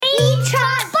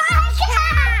WeChat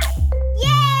Podcast!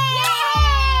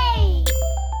 Yay!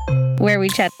 Where we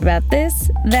chat about this,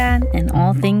 that, and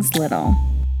all things little.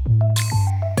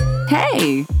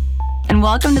 Hey, and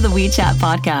welcome to the WeChat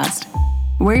Podcast.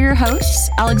 We're your hosts,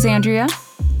 Alexandria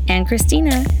And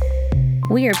Christina.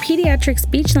 We are pediatric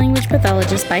speech-language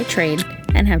pathologists by trade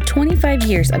and have 25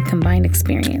 years of combined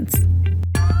experience.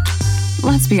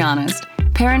 Let's be honest,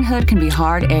 parenthood can be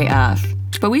hard AF,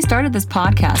 but we started this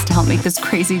podcast to help make this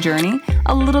crazy journey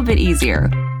a little bit easier,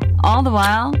 all the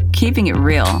while keeping it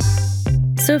real.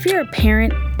 So if you're a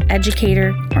parent,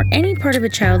 educator, or any part of a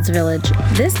child's village,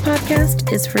 this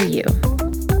podcast is for you.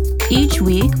 Each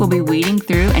week, we'll be weeding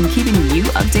through and keeping you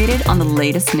updated on the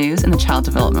latest news in the child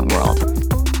development world,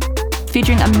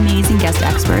 featuring amazing guest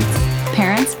experts,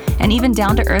 parents, and even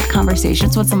down-to-earth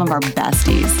conversations with some of our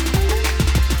besties.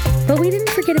 But we didn't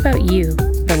forget about you,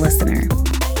 the listener.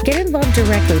 Get involved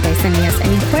directly by sending us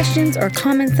any questions or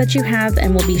comments that you have,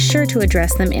 and we'll be sure to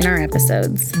address them in our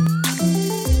episodes.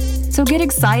 So get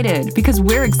excited, because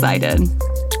we're excited.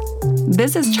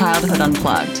 This is Childhood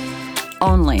Unplugged,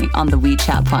 only on the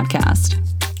WeChat Podcast.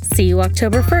 See you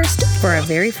October 1st for our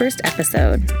very first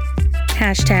episode.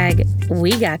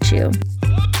 #WeGotYou.